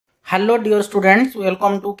Hello dear students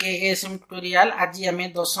welcome to केएसएम tutorial. आज आम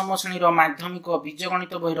दशम श्रेणी माध्यमिक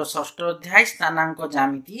बीजगणित बही षष्ठ अध्याय स्थानांक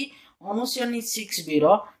ज्यामिति अनुशीलनी 6B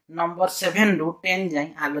नंबर 7 रु 10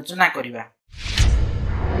 जाए आलोचना करिबा।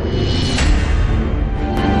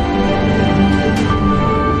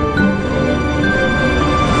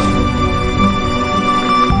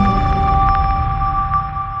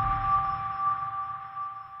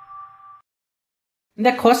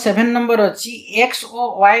 देखो 7 नंबर अच्छी x और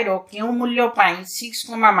y रो केउ मूल्य पाई 6,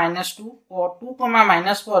 -2 और 2,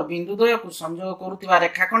 -4 बिंदु द्वय को संयोग करुवा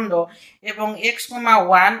रेखाखंड एवं x,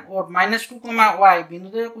 1 और -2, y बिंदु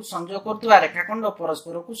द्वय को संयोग करुवा रेखाखंड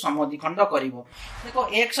परस्पर को समद्विखंड करिवो। देखो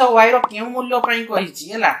x और y रो केउ मूल्य पाई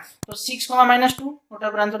कहिछि हला तो 6, -2 गोटा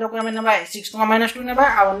प्रांतटा को हम नेबा 6, -2 नेबा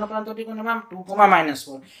आ अन्य प्रांतटी को नेबा 2,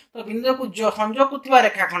 -4 तो बिंदु को जो संयोग करुवा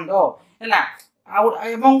रेखाखंड हला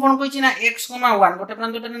एवं कौन कही ना x, 1 गोटे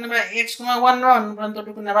प्रांतटा नेबा x, 1 रो अन्य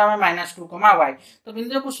प्रांतटी को नेबा हम -2, y तो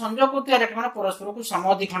बिंदु को संयोग करते रेखाखंड परस्पर को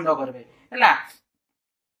समद्विखंड करबे हला।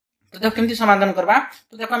 तो देखो केमती समाधान करबा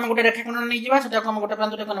तो देखो हम गोटे रेखाखंड नै जिबा सेटा को हम गोटे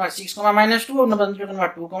प्रांतटा को नेबा 6, -2 अन्य प्रांतटी को नेबा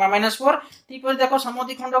 2, -4 ठीक पर देखो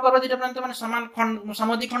समद्विखंड करबे दुटा प्रांत माने समान खंड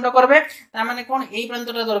समद्विखंड करबे ता माने कोन एई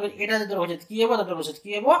प्रांतटा धरबे एटा जे धरबे की हेबो तो धरबे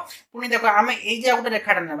की हेबो पुनी देखो हम एई जे गोटे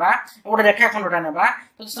रेखाटा नेबा गोटे रेखाखंडटा नेबा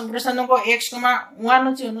तो संपूर्ण स्थान को x, 1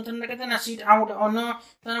 अछि अनुतन केते ना सीट आउट अन्य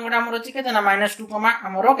स्थान गोटे हमर अछि केते ना -2,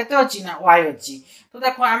 हमर केते अछि ना y अछि। तो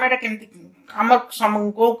देखो हम एटा केमती हमर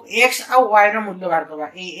को x आ y रो मूल्य बाहर करबा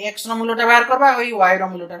ए x रो मूल्यटा बाहर करबा और y रो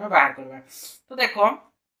मूल्यटा हम बाहर करबा। तो देखो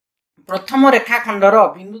प्रथम रेखाखंडर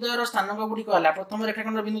बिंदुद्वयर स्थानांक गुडी कहला प्रथम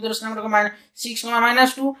रेखाखंडर बिंदुद्वयर स्थानांक 6,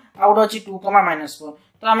 -2 आउट अछि 2, -4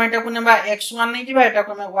 तो हम एटा को नेबा x1 नै जिबा एटा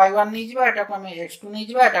को हम y1 नै जिबा एटा को हम x2 नै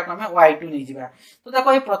जिबा एटा को हम y2 नै जिबा। तो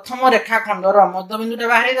देखो ए प्रथम रेखाखंडर मध्य बिंदुटा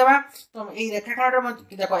बाहरी देबा तो ए रेखाखंडर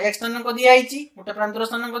देखो x स्थानांक दिया आइछि गोटे प्रांतर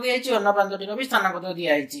स्थानांक दिया आइछि अन्य प्रांतटीर भी स्थानांक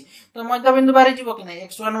दिया आइछि तो मध्य बिंदु बाहरी जिवो कि नै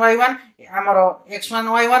x1 y1 हमरो x1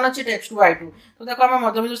 y1 अछि x2 y2 तो देखो हम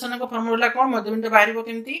मध्य बिंदु स्थानांक फॉर्मूला कोन मध्य बिंदु बाहरीबो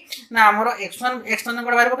केमती ना हमरो x1 x स्थानांक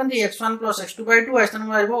बाहरीबो केमती x1 + x2 / 2 y स्थानांक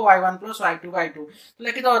बाहरीबो y1 + y2 / 2 तो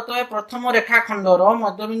लिखि दो तो प्रथम रेखाखंडर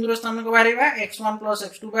मध्य बिंदु स्थानांक बाहरीबा x1 +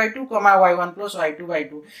 x2 / 2, y1 + y2 /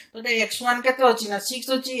 2 तो दे x1 केते अछि ना 6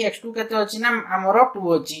 अछि x2 केते अछि ना हमरो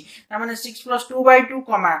 2 अछि ता माने 6 + 2 / 2,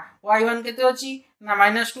 y1 केते अछि ना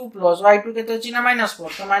 -2 + y2 केते अछि ना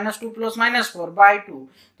 -4 तो -2 + -4 / 2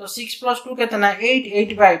 तो 6 + 2 केते ना 8,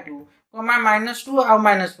 8 / 2, -2 आ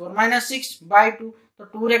 -4 -6 / 2 तो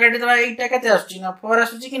 2 रे काटी दबा 8 केते आछि ना 4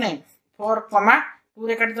 आछि कि नै 4, 2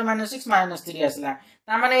 रे काटी तो -6 -3 आसला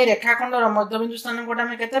ता माने ए रेखाखंडर मध्यबिंदु स्थानांकटा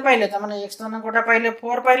हम केते पाइले ता माने x स्थानांकटा पाइले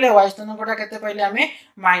 4 पाइले y स्थानांकटा केते पाइले हमें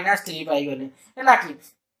 -3 पाइ गेले हला कि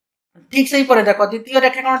ठीक सही परे देखो द्वितीय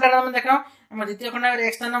रेखाखंडटा हम देखो हम द्वितीय खंड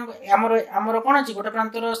x स्थानांक हमर कोन अछि गोटे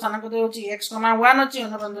प्रांतर स्थानांक दे होछि x, 1 अछि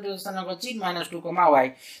अन्य प्रांतर स्थानांक अछि -2, y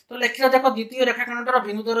तो लेखियो देखो द्वितीय रेखाखंडर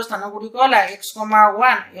बिंदुद्वयर स्थान गुडी कहला x,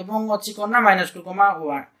 1 एवं अछि कोन ना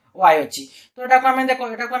 -2, y अछि तो एटा को हम देखो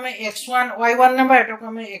एटा को हम x1 y1 नेबा एटा को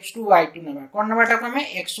हम x2 y2 नेबा कोन नेबा एटा को हम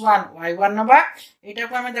x1 y1 नेबा एटा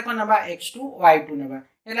को हम देखो नेबा x2 y2 नेबा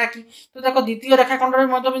हैला कि। तो देखो द्वितीय रेखाखंडर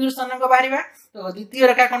मध्यबिंदु स्थानांक बाहरीबा तो द्वितीय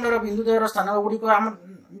रेखाखंडर बिंदुद्वयर स्थानांक गुडी को हम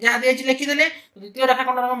जहा देछि लिखि देले तो द्वितीय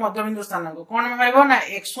रेखाखंडर मध्यबिंदु स्थानांक कोन हम पाइबो ना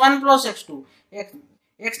x1 + x2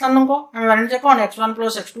 x स्थानांक हम माने जे कोन x1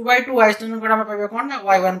 + x2 / 2 y स्थानांक हम पाइबो कोन ना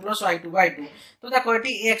y1 + y2 / 2 तो देखो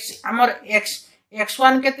एटी x हमर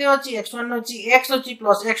x1 केते अछि x1 अछि x अछि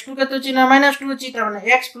प्लस x2 केते अछि ना -2 अछि त माने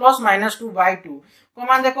x + -2 / 2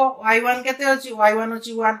 कमान देखो y1 केते अछि y1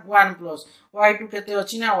 अछि 1 प्लस y2 केते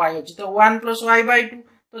अछि ना y अछि तो 1 + y / 2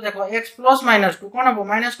 तो देखो x + -2 कोन हो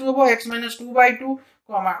 -2 हो x - 2 / 2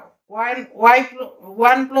 y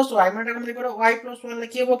 1 + y माने हम लिखो y + 1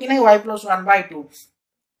 लिखिबो कि नै y + 1 / 2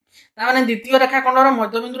 ता माने द्वितीय रेखाखंडर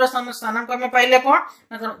मध्यबिंदुर स्थानांक हम पाइले कोन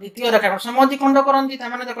ना द्वितीय रेखाखंड समद्विखंड करंती ता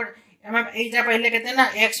माने देखो हम एटा पाइले केते ना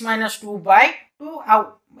x - 2 / 2 आ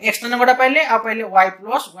x स्थानांकटा पाइले आ पाइले y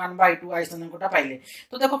 + 1 / 2 y स्थानांकटा पाइले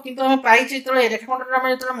तो देखो किंतु हम पाइचे तळे रेखाखंडटा हम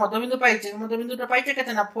जतळे मध्यबिंदु पाइचे मध्यबिंदुटा पाइचे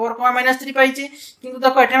केते ना 4, -3 पाइचे किंतु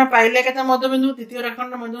देखो एटा हम पाइले केते मध्यबिंदु द्वितीय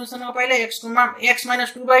रेखाखंडर मध्यबिंदु स्थानांक पाइले x, -2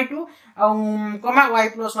 / 2 आ y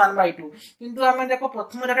 + 1 / 2 किंतु हम देखो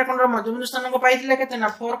प्रथम रेखाखंडर मध्यबिंदु स्थानांक पाइथिले केते ना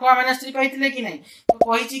 4, -3 पाइथिले कि नै तो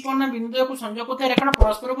कहिछि कोन ना बिंदु को संयोग करते रेखाखंड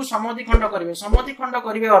परस्पर को समद्विखंड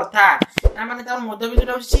करिवे अर्थात ता माने तार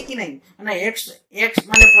मध्यबिंदुटा होछि कि नै माने x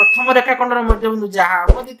पहले प्रथम रेखाखंडर मध्यबिंदु जहाँ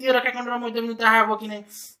हम द्वितीय रेखाखंडर मध्यबिंदु ताहा हम कि नहीं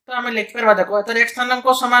तो आम लिखिपर देखो एतर x स्थानांक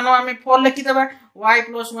समान आम 4 लिखिदेबा y +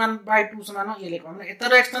 1/2 समान ये लिखा मैंने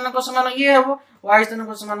एतर x स्थानांक समान ये हम y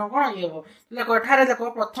स्थानांक समान कौन ये हम देखो एठारे देखो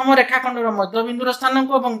प्रथम रेखाखंडर मध्यबिंदुर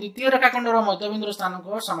स्थानांक और द्वितीय रेखाखंडर मध्यबिंदुर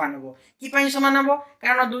स्थानांक समान हम कि समान हम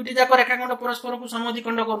कारण दुईटी जाक रेखाखंड परस्पर को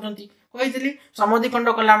समद्विखंड करुँच कही समद्विखंड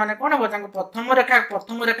कला माने कौन हम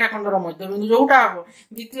प्रथम रेखाखंडर मध्यबिंदु जोटा हम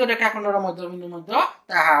द्वितीय रेखाखंडर मध्यबिंदु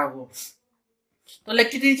ताहा हम तो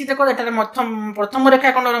लिखि देछि देखो एटारे प्रथम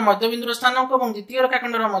रेखाखंडर मध्यबिंदुर स्थानांक और द्वितीय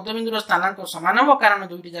रेखाखंडर मध्यबिंदुर स्थानांक समान हो कारण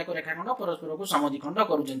दुईटी जाक रेखाखंड परस्पर को समद्विखंड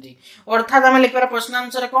करुचंती अर्थात आम लिखिपार प्रश्न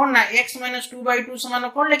आंसर कौन ना x - 2/2 समान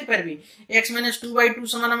कौन लिखिपारबी x - 2/2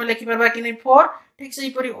 समान आम लिखिपारबा कि नहीं 4 ठीक से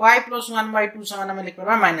हीपरी y + 1/2 समान आम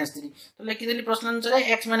लिखिपारबा -3 तो लिखिदेली प्रश्न आंसर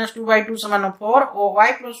है x - 2/2 समान 4 और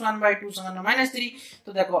y + 1/2 समान -3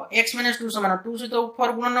 तो देखो x - 2 समान 2 से तो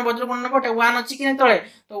 4 गुणन वज्र गुणन बटे 1 अछि कि नहीं तळे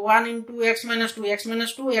तो 1 * x - 2 x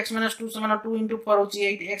 - 2 समान 2 * 4 होची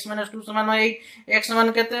 8 x - 2 समान 8 x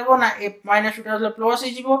समान केते हेबो ना -2 टा प्लस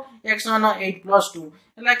हे जीवो x समान 8 + 2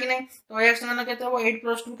 हला कि नहीं तो x समान केते हेबो 8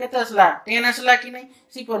 + 2 केते असला 10 असला कि नहीं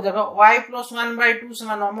सी पर देखो y + 1/2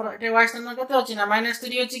 समान हमर एटे y समान केते अछि ना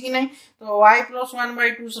 -3 अछि कि नहीं तो y + 1/2 समान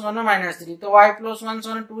 -3 तो y + 1 समान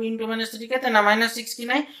 2 * -3 केते ना -6 कि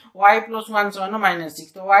नहीं y + 1 समान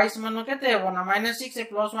 -6 तो y समान केते हेबो ना -6 से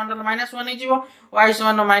 +1 टा -1 हे जीवो y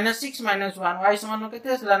समान -6 - 1 y समान केते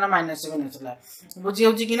असला ना -7 असला बुझी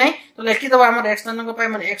होची कि नहीं तो लिखि दबा हमर x स्थानांक पाइ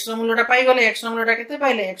माने x मूल्यटा पाइ गले x मूल्यटा केते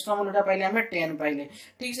पाइले x मूल्यटा पाइले हमें 10 पाइले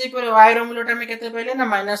ठीक से पर y रो मूल्यटा में केते पाइले ना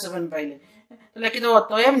 -7 पाइले तो लिखि दो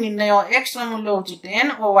अतएव निर्णय x रो मूल्य होची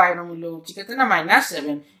 10 और y रो मूल्य होची केते ना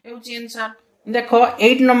 -7 हेउची आंसर देखो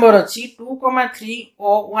 8 नंबर अच्छी 2,3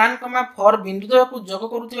 और 1,4 बिंदुद्वय को जोग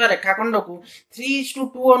करुवा रेखाखंड को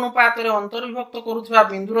 3:2 अनुपात अंतर्विभक्त करुवा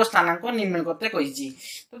बिंदुर स्थानांक निर्णय करते कही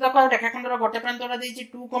तो देखो रेखाखंडर गोटे प्रांतटा देछि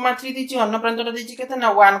 2,3 देछि अन्य प्रांतटा देछि केते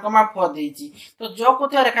ना 1,4 देछि तो जोग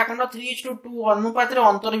करुवा रेखाखंड 3:2 अनुपात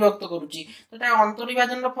अंतर्विभक्त करूछि तो एटा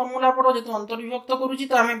अंतर्विभाजन फॉर्मूला पड़ो जेतो अंतर्विभक्त करूछि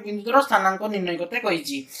तो हमें बिंदुर स्थानांक निर्णय करते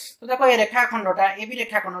कही तो देखो ए रेखाखंडटा ए भी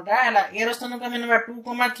रेखाखंडटा हला ए रो स्थानांक हम नेबा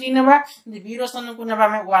 2,3 नेबा बी स्थान को नेबा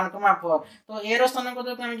में 1,4 तो ए रो स्थान को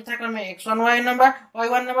हम यथाक्रम में x1 y नेबा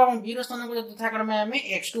y1 नेबा और बी रो स्थान को यथाक्रम में हम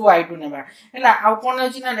x2 y2 नेबा हैला आ कोन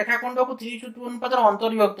होची ना रेखाखंड को 3:2 अनुपात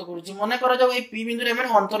अनुपात करूची मन कर जो ए पी बिंदु रे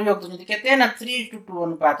हम अंतर्विभक्त जति केते ना 3:2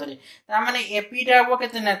 अनुपात रे ता माने ए पी टा हो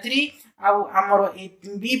केते ना 3 आ हमरो ए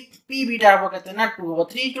बी पी बी टा हो केते ना 2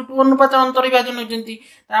 3:2 अनुपात अंतर्विभाजन जति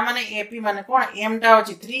ता माने ए पी माने कोन m टा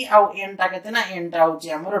होची 3 आ n टा केते ना n टा होची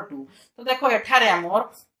हमरो 2 तो देखो एठारे हमर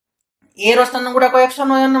ए रो स्थान गुडा को x1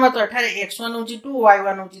 y1 नबा तो एठारे x1 होची 2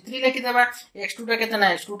 y1 होची 3 लिखि देबा x2 टा केते ना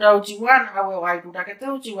x2 टा होची 1 आ y2 टा केते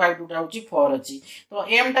होची y2 टा होची 4 अछि तो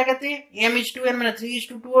m टा केते m:2 n माने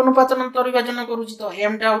 3:2 अनुपात अंतर्विभाजन करूची तो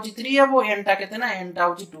m टा होची 3 हबो n टा केते ना n टा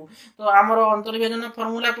होची 2 तो हमरो अंतर्विभाजन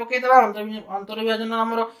फार्मूला पके देबा अंतर्विभाजन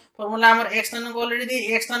हमरो फार्मूला हमर x स्थान को ऑलरेडी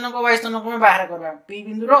दी x स्थान को y स्थान को में बाहर करबा p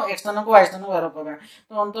बिंदु रो x स्थान को y स्थान को बाहर करबा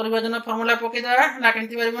तो अंतर्विभाजन फार्मूला पके देबा ना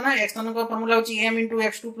केंति परबो ना x स्थान को फार्मूला होची m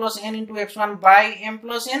 * x2 + n * x1 / m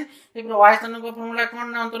 + n फिर y स्थान को फार्मूला कोन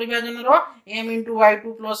ना अंतर्विभाजन रो m * y2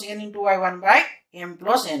 + n * y1 / m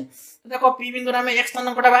 + n तो देखो p बिंदु रे में x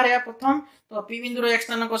स्थान कोटा बाहर प्रथम तो p बिंदु रो x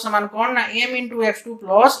स्थान को समान कोन ना m * x2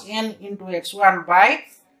 + n * x1 /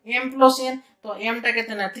 m + n तो m टा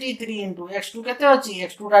केते ना 3 x2 केते अछि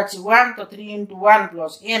x2 टा अछि 1 तो 3 * 1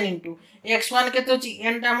 + n * x1 केते अछि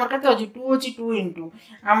n टा हमर केते अछि 2 अछि 2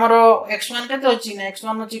 हमरो x1 केते अछि ना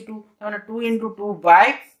x1 अछि 2 माने 2 * 2 /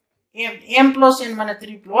 m + n माने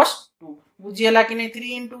 3 + 2 बुझियला कि नहीं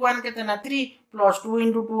 3 * 1 केते ना 3 +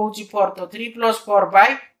 2 * 2 होची 4 तो 3 + 4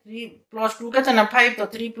 / 3 + 2 केते ना 5 तो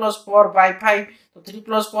 3 + 4 / 5 तो 3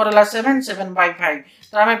 + 4 हला 7 7/5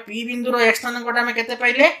 तो हमें p बिंदु रो x स्थान कोटा में केते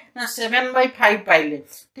पाइले ना 7/5 पाइले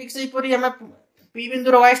ठीक से परी हमें p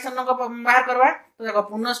बिंदु रो y स्थान को बाहर करबा तो देखो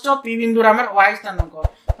पुनश्च p बिंदु रो हमर y स्थान को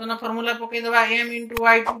तो ना फार्मूला पके देबा m *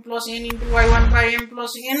 y2 + n * y1 / m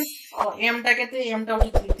 + n तो m टा केते m टा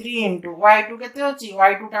होची 3 * y2 केते होची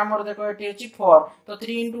y2 टा हमर देखो एटी होची 4 तो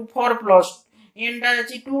 3 * 4 + n टा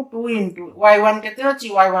अछि 2 2 y1 केते होची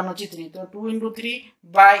y1 होची 3 तो 2 * 3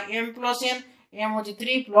 / m + n m होची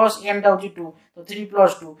 3 + n टा होची 2 तो 3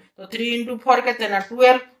 + 2 तो 3 * 4 केते ना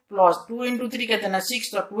 12 + 2 * 3 केते ना 6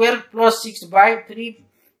 तो 12 + 6 / 3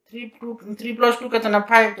 3 + 2 केते ना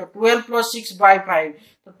 5 तो 12 + 6 / 5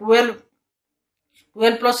 तो 12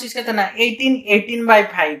 12 प्लस 6 केते ना 18 18 बाय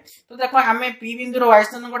 5 तो देखो आमे p बिंदु रो y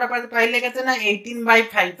स्थान कोटा पाइले केते ना 18 बाय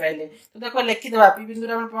 5 पाइले तो देखो लिखि देबा p बिंदु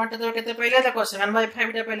रो पॉइंट तो केते पाइले देखो 7 बाय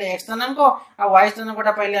 5 टा पाइले x स्थान को आ y स्थान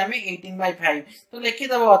कोटा पाइले आमे 18 बाय 5 तो लिखि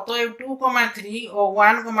देबो तो 2,3 और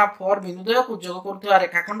 1,4 बिंदु द्वय को जोग करथुवा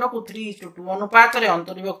रेखाखंड को 3:2 अनुपात रे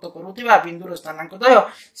अंतर्भुक्त करूथिबा बिंदु रो स्थानांक द्वय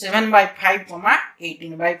 7 बाय 5,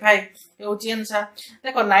 18 बाय 5 होची आंसर।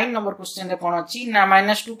 देखो 9 नंबर क्वेश्चन रे कोन अछि ना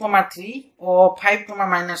 -2,3 और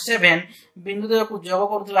 5,-7 बिंदु द्वय को जोग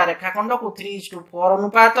करूथिबा रेखाखंड को 3:4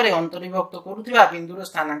 अनुपात रे अंतर्भुक्त करूथिबा बिंदु रो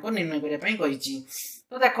स्थानांक निर्णय करिया पई कहिछि।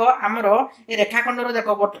 तो देखो हमरो ए रेखाखंड रो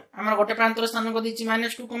देखो हमर गोटे प्रांतर स्थानांक दिछि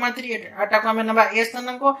 -2,3 एटा को हम नबा ए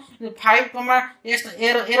स्थानांक 5,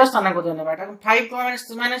 एरो स्थानांक दे नबा एटा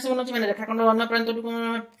 5,-7 होछि माने रेखाखंड अन्य प्रांतर को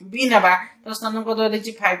बी नबा तो स्थानांक दे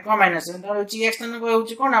दिछि 5,-7 तो होछि x स्थानांक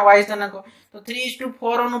होछि कोन y स्थानांक तो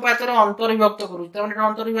 3:4 अनुपात रे अंतर्भुक्त करू त माने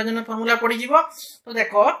अंतर्विभाजन फार्मूला पड़ी जिवो। तो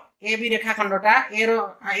देखो ए बी रेखाखंडटा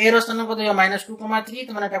एरो स्थानांक दे -2,3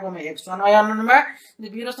 तो माने एटा को हम x1 y1 नबा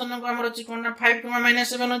बी रो स्थानांक हमर अछि कोन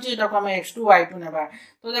 5,-7 अछि एटा को हम x2 y2 नबा।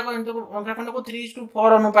 तो देखो इनतो रेखाखंड को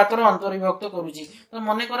 3:4 अनुपात रे अंतर्भुक्त करूछि तो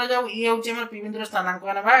मने करा जाऊ ए होछि हमर p बिंदु रो स्थानांक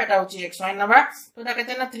नबा एटा होछि xy नबा तो एटा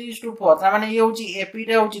केते ना 3:4 त माने ए होछि ap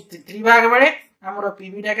टा होछि 3 भाग बेले हमरो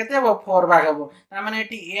pb टा केते हबो 4 भाग हबो त माने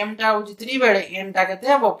एटी m टा होछि 3 बेले n टा केते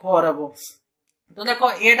हबो 4 हबो। तो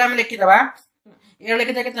देखो ए टा हम लिखि दबा ए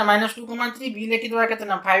लिखि दे केते -2,3 b लिखि दबा केते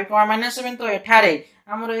ना 5,-7 तो एठारे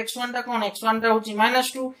हमरो x1 टा कोन x1 टा होछि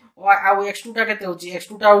 -2 आ x2 टा केते होछि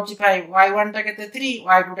x2 टा होछि 5 y1 टा केते 3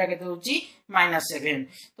 y2 टा केते होछि -7।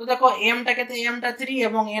 तो देखो m टा केते m टा 3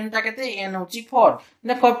 एवं n टा केते n होछि 4।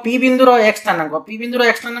 देखो p बिंदु रो x स्थानांक p बिंदु रो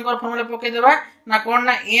x स्थानांक फार्मूला पके देबा ना कोन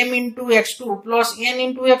ना m * x2 + n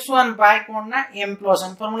 * x1 bye कोन ना m +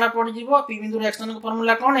 n फार्मूला पड़ जिवो p बिंदु रो x स्थानांक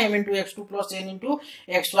फार्मूला कोन m * x2 + n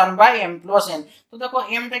 * x1 bye m + n। तो देखो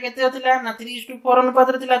m टा केते थिला ना 3:4 अनुपात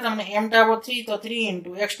रे थिला त माने m टा हो 3 तो 3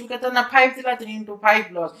 * x2 केते ना 5 थिला 3 *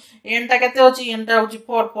 5 + n टा केते होछि n टा होछि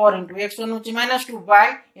 4 4 * x1 होछि -2 बाय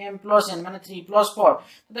m + n माने 3 + 4।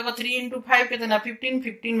 तो देखो 3 * 5 केते ना 15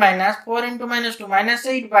 15 - 4 * -2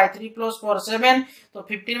 -8 बाय 3 + 4 7 तो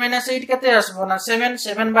 15 - 8 केते आसबो ना 7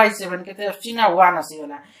 7 बाय 7 केते आछि ना 1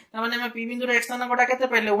 आसीगला त माने हम p बिंदु रो x स्थानांक कोटा केते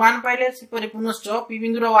पहिले 1 पाइले सिपरि पुनश्च p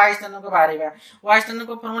बिंदु रो y स्थानांक बाहरिबा y स्थानांक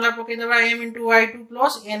फार्मूला पके देबा m * y2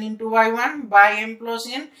 + n * y1 bye m +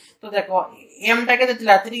 n। तो देखो m टा केते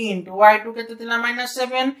थिला 3 * y2 केते थिला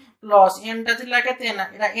 -7 प्लस n टा थिला केते ना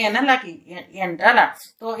एटा n हला कि n टा हला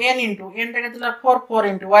तो n * n टा केते थिला 4 4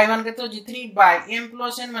 * y1 केते होछि 3 बाय m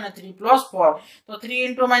 + n माने 3 + 4 तो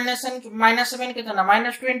 3 * -7 केते ना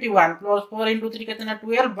 -21 प्लस 4 * 3 केते ना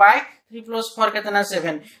 12 बाय 3 + 4 केते ना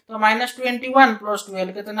 7 तो -21 +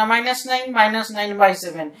 12 केते ना -9 -9 बाय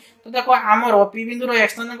 7। तो देखो हमरो p बिंदु रो x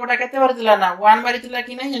स्थानांक कोटा केते बार थिला ना 1 बार थिला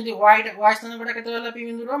कि नै जंती y स्थानांक कोटा केते वाला p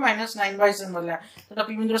बिंदु रो -9 बाय 7 बोला तो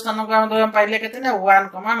p बिंदु रो स्थानांक हम पाइले केते ना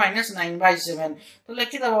 1, -9 बाय 7। तो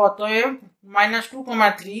लिखि दबो तो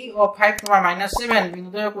 -2,3 और 5,-7 बिंदु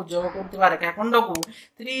द्वय को जोग करथिबा रेखाखंड को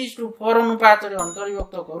 3:4 अनुपात रे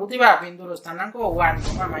अंतर्भुक्त करूथिबा बिंदु रो स्थानांक 1,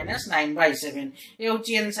 -9 बाय 7 ए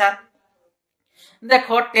होछि आंसर।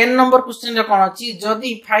 देखो 10 नंबर क्वेश्चन रे कोन अछि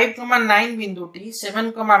जदि 5,9 बिंदुटी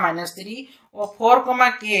 7,-3 और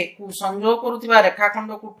 4,k को संयोग करूथिबा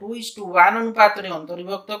रेखाखंड को 2:1 अनुपात रे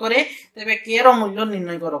अंतर्भुक्त करे तेबे k रो मूल्य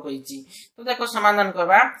निर्णय कर कहिछि। तो देखो समाधान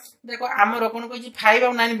करबा देखो हमर कोन कहिछि 5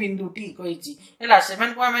 और 9 बिंदुटी कहिछि हला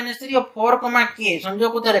 7,-3 और 4,k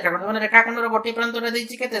संयोग करथिबा रेखाखंड माने रेखाखंड रो गोटे प्रांत रे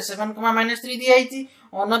दैछि केते 7,-3 दियाइछि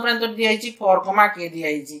अन्य प्रांत रे दियाइछि 4,k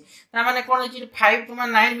दियाइछि ता माने कोन अछि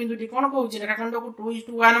 5,9 बिंदुटी कोन कहउछि रेखाखंड को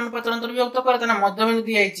 2:1 अनुपात रे अंतर्भुक्त करे ता मध्य बिंदु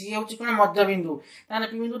दियाइछि ए होछि कोन मध्य बिंदु ताने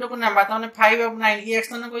p बिंदु को नाम बाता माने 5 और 9 ये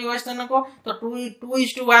स्थान को y स्थान को तो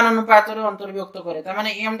 2:1 अनुपात रे अंतर्भुक्त करे ता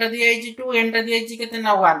माने m टा दियाइछि 2 n टा दियाइछि केते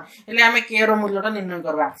ना 1 एले हमें k रो मूल्यटा निर्णय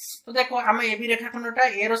करबा। तो देखो हमें ए बी रेखाखंडटा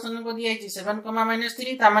a रो स्थान को दियाइछि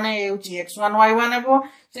 7,-3 ता माने ए होछि x1 y1 हेबो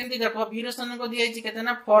सेंती देखो b रो स्थान को दियाइछि केते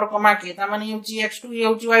ना 4,k ता माने ए होछि x2 ए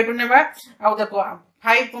होछि y2 नेबा आ देखो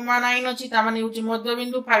 5,9 अछि ता माने होछि मध्य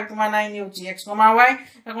बिंदु 5,9 होछि x, y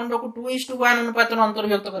रेखाखंड को 2:1 अनुपात रे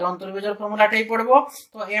अंतर्भुक्त करे अंतर्विभाजन फार्मूला टाइ पड़बो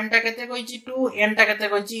तो m टा केते कहिछि 2 n टा केते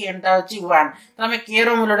कहिछि n टा होछि 1 तो हमें k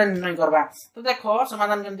रो मूल्यटा निर्णय करबा। तो देखो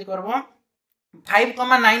समाधान केमति करबो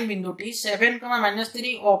 5,9 बिंदुटी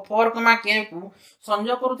 7,-3 और 4,k को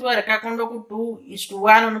संयोग करूथिबा रेखाखंड को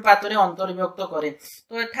 2:1 अनुपात रे अंतर्भुक्त करे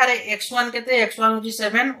तो एठारे x1 केते x1 होछि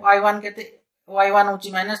 7 y1 केते y1 होछि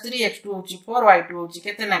 -3 x2 होछि 4 y2 होछि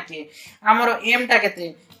केते ना k हमरो m टा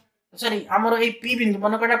केते सॉरी हमरो ए p बिंदु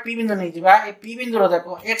मन कटा p बिंदु नै जिबा ए p बिंदु रो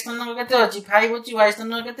देखो x स्थान को केते अछि 5 अछि y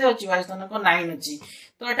स्थान को केते अछि y स्थान को 9 अछि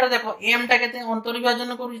तो एटा देखो m टा केते अंतर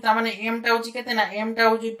विभाजन करू ता माने m टा होची केते ना m टा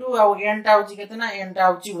होची 2 आ n टा होची केते ना n टा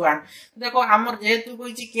होची 1 तो देखो हमर जेहेतु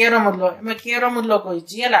कहिची k रो मूल्य हम k रो मूल्य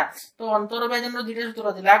कहिची हला तो अंतर विभाजन रो दुटा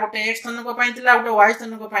सूत्र दिला गोटे x स्थान को पाई दिला गोटे y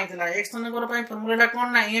स्थान को पाई दिला x स्थान को पाई फार्मूला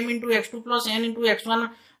कोन ना m * x2 + n *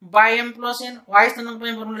 x1 by m plus n y स्थान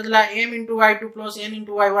पे फॉर्मूला दिला m into y2 plus n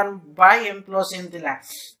into y1 by m plus n दिला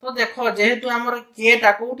तो देखो जेहेतु हमर k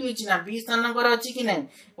टा कोठी अछि ना b स्थान पर अछि कि नै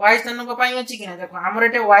y स्थान को पई अछि कि नै देखो हमर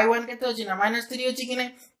एटे y1 केते अछि ना -3 अछि कि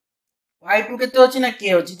नै y2 केते अछि ना k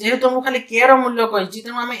अछि जेहेतु हम खाली k रो मूल्य कहिछि त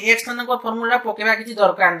हम x स्थान को फार्मूला पकेबा किछि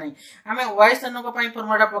दरकार नै हम y स्थान को पई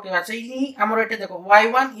फार्मूला पकेबा सही ही हमर एटे देखो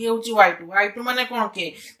y1 ये होछि y2 माने कोन k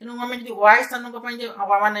तनु हम जदि y स्थान को पई जे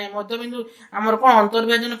माने मध्य बिंदु हमर कोन अंतर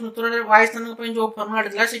विभाजन सूत्र रे y स्थान को पई जो फार्मूला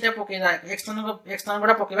दिला सेटा पकेदा x स्थान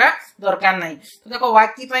कोटा पकेबा दरकार नै तो देखो y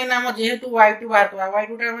की पई ना हम जेहेतु y2 बाहर करबा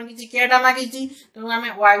y2 टा हम किछि k टा मागिछि तनु हम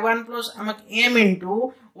y1 प्लस हम m into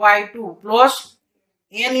y2 plus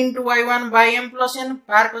n into y1 by m plus n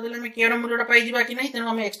पार कर देले में k रो मूल्यटा पाई जिबा कि नै तेनु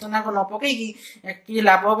हम x स्थान को न पकेई कि की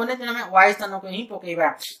लाभ होबने तेनु हम y स्थान को ही पकेइबा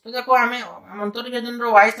तो देखो हमें अंतर विभाजन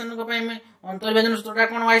रो y स्थान को पई में अंतर विभाजन सूत्रटा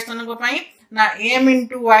कोन y स्थान को पई ना m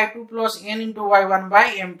into y2 plus n into y1 by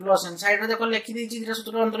m plus n side रे देखो लिखि दी छि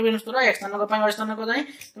सूत्र अंतर विभाजन सूत्र x स्थान को पई y स्थान को जाई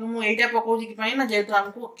तो मु एटा पकोजी कि पई ना जेहेतु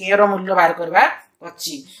हमको k रो मूल्य बाहर करबा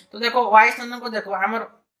अछि तो देखो y स्थान को देखो हमर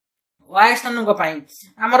y स्थान को पई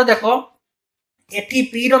हमर देखो एठी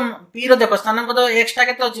p रो देखो स्थान को तो x टा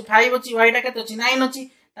केते अछि 5 अछि y टा केते अछि 9 अछि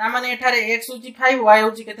ता माने एठारे x होची 5 y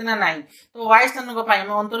होची केते ना 9 तो y स्थान को पाई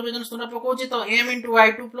हम अंतर विभाजन सूत्र पकोची तो m *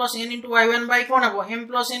 y2 + n * y1 by कोन हबो m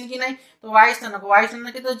 + n की नै तो y स्थान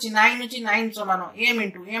केते अछि 9 अछि 9 समान m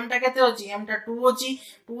 * m टा केते अछि m टा 2 अछि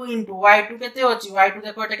 2 * y2 केते अछि y2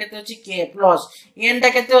 देखो एटा केते अछि k प्लस n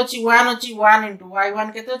टा केते अछि 1 अछि 1 *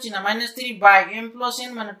 y1 केते अछि ना -3 by m +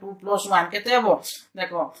 n माने 2 + 1 केते हबो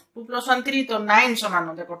देखो 2 + 1 3 तो 9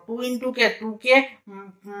 समान देखो 2 * k 2k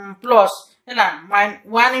प्लस हैला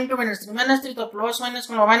 1 into -3 तो प्लस माइनस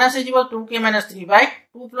कोन माइनस हे जीवो 2k - 3 by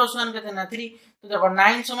 2 + 1 केते ना 3 तो देखो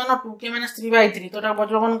 9 समान 2k - 3 by 3 तो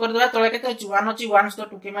बज्रगण कर देबा तळे केते अछि 1 अछि 1 तो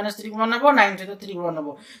 2k - 3 गुणन हबो 9 से तो 3 गुणन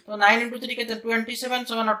हबो तो 9 into 3 केते 27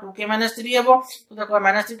 समान 2k - 3 हबो तो देखो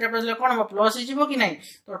 -3 टा प्लस कोन हबो प्लस हे जीवो कि नै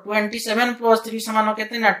तो 27 + 3 समान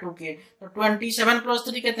केते ना 2k तो 27 +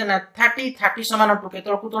 3 केते ना 30 समान 2k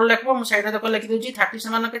तो को लिखबो मु साइड रे देखो लिखि देउची 30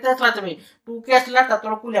 समान केते आतला तबे 2k आतला त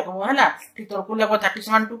तळकु लिखबो हैला ठीक तळकु लिखबो 30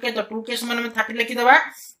 समान 2k तो 2k समान में 30 लिखि देबा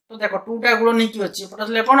तो देखो 2 टा गुणन नै की अछि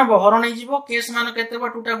पटले कोन हबो हरण नै जीवो k समान केते बा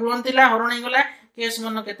 2 टा गुणन थिला हरण नै गला k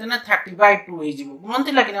समान केते ना 30/2 हे जीवो गुणन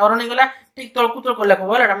थिला कि हरण नै गला ठीक तळकु तळकु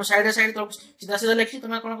लिखबो हैला हम साइड तळकु सीधा सीधा लिखि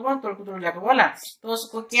तुमे कोन करबो तळकु तळकु लिखबो हैला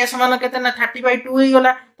तो k समान केते ना 30/2 हे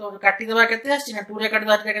गला तो काटी देबा केते आछि ना 2 रे काटी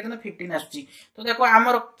देबा केते ना 15 आछि तो देखो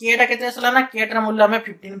हमर k टा केते आसला ना k टा मूल्य हम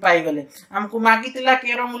 15 पाई गले हमकु मागी तिला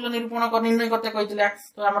k रो मूल्य निरूपण कर निर्णय करते कहितला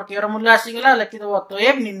तो हमर k रो मूल्य आसी गला लिखि देबो तो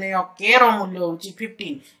ए निर्णय k रो मूल्य होची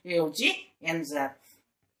 15 ए होची आंसर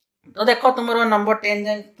तो देखो तुमरो नंबर 10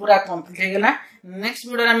 जाय पूरा कंप्लीट हे गला नेक्स्ट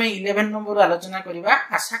वीडियो रे हम 11 नंबर आलोचना करिबा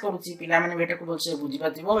आशा करूची पिला माने बेटा को बोलसे बुझि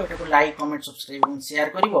पातिबो बेटा को लाइक कमेंट सब्सक्राइब और शेयर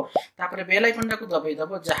करिवो तापर बेल आइकन टा को दबाई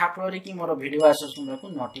दबो जहा फଳରେ कि मोर वीडियो आसो सुनबा को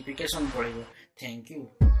नोटिफिकेशन पड़िबो थैंक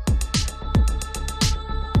यू।